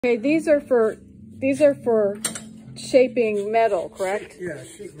Okay, these are for shaping metal, correct? Yeah,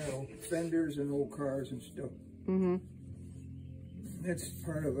 sheet metal, fenders and old cars and stuff. Mm-hmm. That's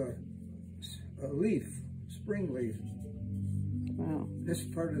part of a leaf, spring leaf. Wow. This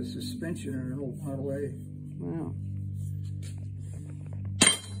is part of the suspension in an old Model A. Wow.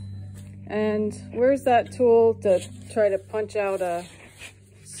 And where's that tool to try to punch out a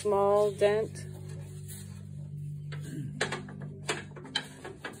small dent?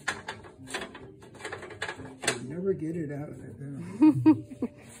 Never get it out of there. Look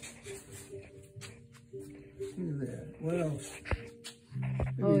at that. What else?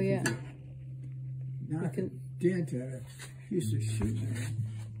 Oh yeah. Knock a dent out of a piece of sheet metal.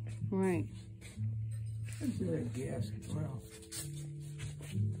 Right. Look at that gasket. Wow.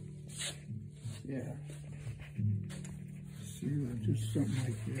 Yeah. See, just something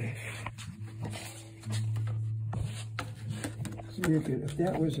like that. See, if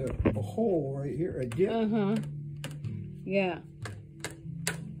that was a hole right here, a dip. Uh-huh. Yeah.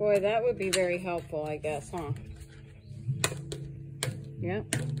 Boy, that would be very helpful, I guess, huh?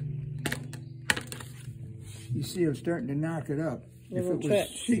 Yep. You see, I'm starting to knock it up. Little if it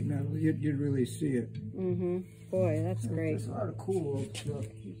tricks. was sheet metal, you'd really see it. Mm-hmm. Boy, that's great. There's a lot of cool old stuff.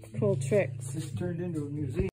 Cool tricks. This turned into a museum.